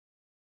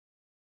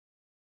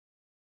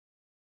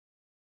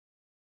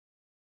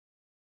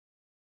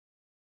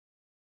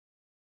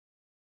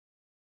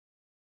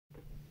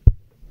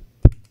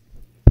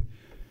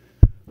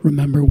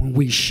Remember when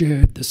we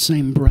shared the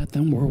same breath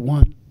and were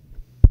one?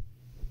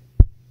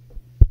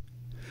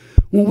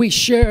 When we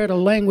shared a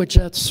language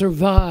that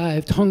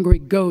survived hungry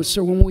ghosts,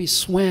 or when we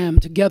swam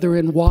together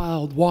in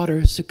wild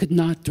waters that could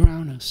not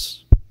drown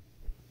us.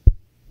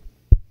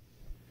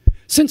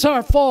 Since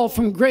our fall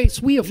from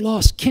grace, we have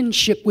lost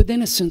kinship with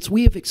innocence.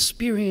 We have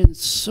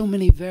experienced so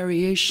many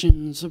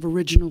variations of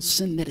original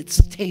sin that its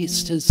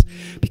taste has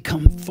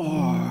become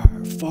far,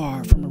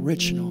 far from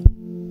original.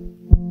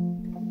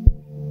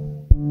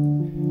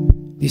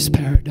 These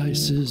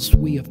paradises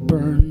we have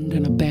burned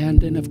and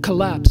abandoned have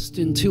collapsed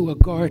into a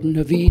Garden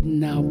of Eden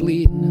now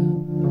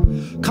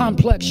bleeding.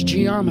 Complex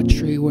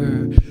geometry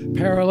where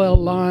parallel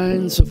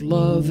lines of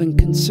love and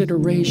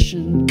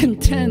consideration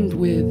contend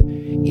with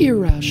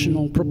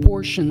irrational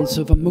proportions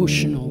of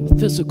emotional,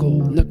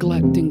 physical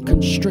neglect and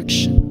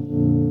constriction.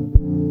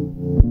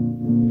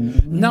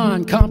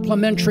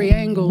 Non-complementary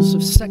angles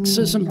of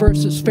sexism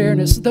versus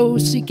fairness.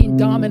 Those seeking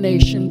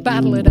domination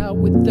battle it out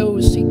with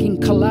those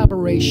seeking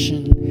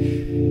collaboration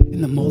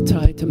in the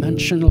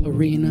multi-dimensional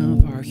arena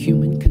of our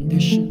human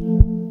condition.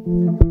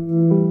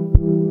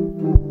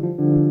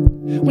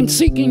 When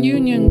seeking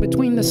union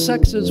between the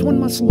sexes, one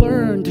must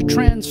learn to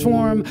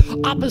transform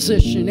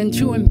opposition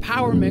into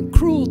empowerment,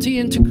 cruelty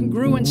into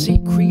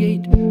congruency,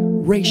 create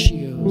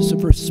ratios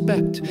of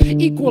respect,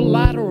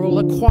 equilateral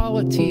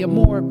equality, a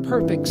more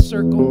perfect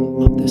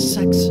circle of the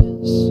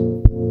sexes.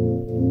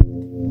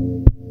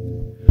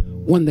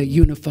 One that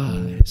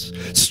unifies,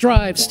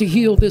 strives to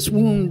heal this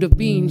wound of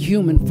being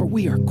human, for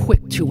we are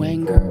quick to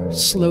anger,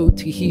 slow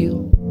to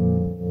heal.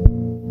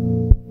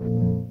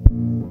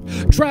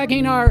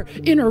 Dragging our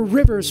inner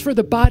rivers for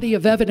the body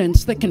of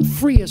evidence that can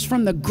free us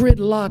from the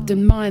gridlocked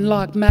and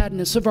mind-locked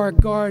madness of our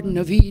Garden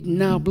of Eden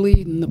now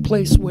bleeding, the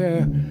place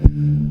where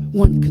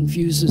one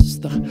confuses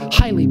the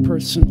highly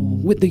personal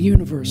with the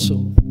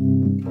universal.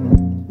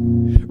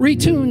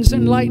 Retunes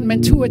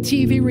enlightenment to a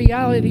TV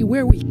reality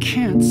where we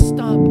can't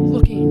stop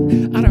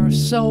looking at our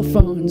cell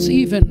phones,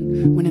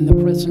 even when in the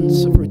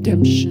presence of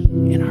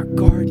redemption in our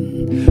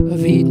Garden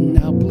of Eden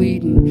now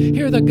bleeding.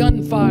 Hear the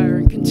gunfire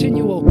and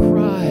continual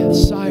cry of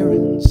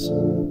sirens.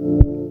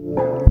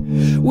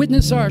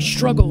 Witness our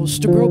struggles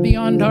to grow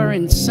beyond our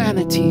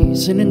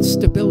insanities and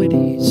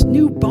instabilities.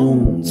 New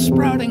bones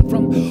sprouting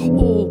from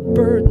old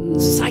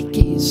burdened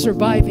psyches,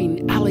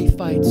 surviving alley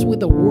fights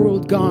with a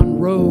world gone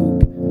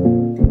rogue.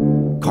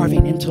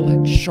 Carving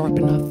intellect sharp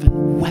enough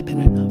and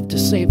weapon enough to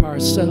save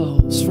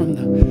ourselves from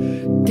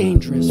the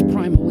dangerous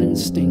primal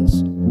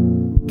instincts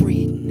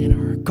breeding in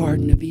our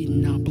Garden of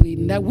Eden now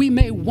bleeding, that we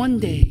may one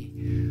day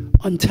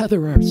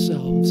untether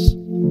ourselves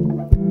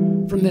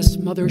from this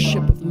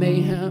mothership of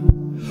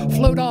mayhem,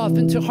 float off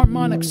into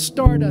harmonic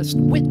stardust,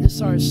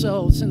 witness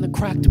ourselves in the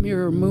cracked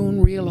mirror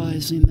moon,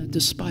 realizing that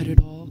despite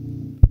it all,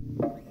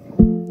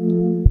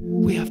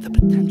 we have the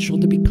potential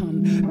to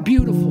become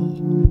beautiful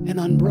and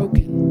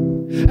unbroken.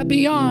 And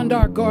beyond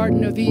our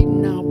Garden of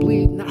Eden now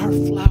bleeding, our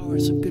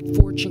flowers of good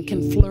fortune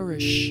can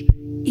flourish,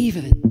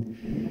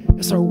 even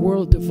as our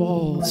world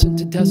devolves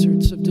into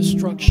deserts of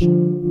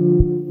destruction.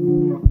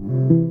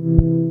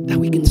 That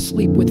we can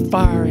sleep with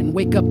fire and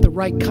wake up the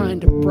right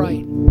kind of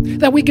bright.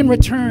 That we can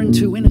return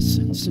to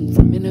innocence and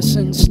from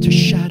innocence to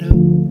shadow.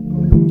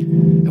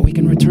 That we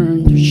can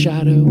return to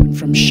shadow and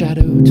from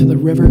shadow to the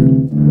river.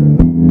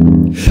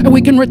 And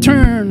we can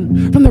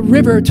return from the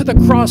river to the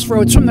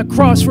crossroads, from the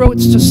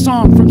crossroads to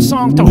song, from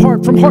song to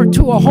heart, from heart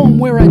to a home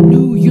where a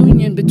new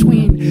union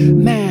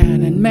between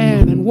man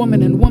and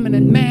woman and woman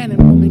and man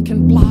and woman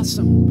can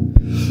blossom.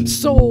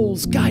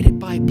 Souls guided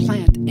by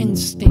plant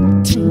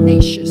instinct,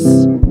 tenacious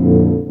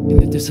in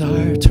the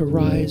desire to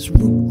rise,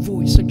 root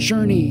voice, a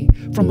journey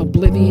from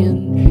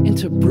oblivion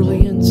into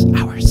brilliance.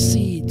 Our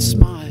seed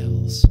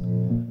smiles, a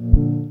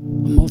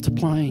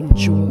multiplying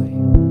joy.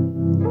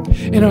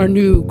 In our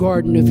new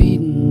Garden of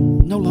Eden,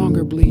 no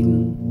longer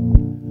bleeding.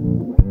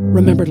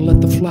 Remember to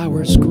let the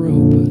flowers grow,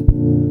 but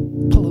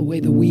pull away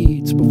the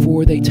weeds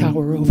before they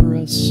tower over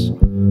us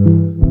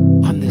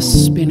on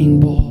this spinning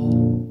ball.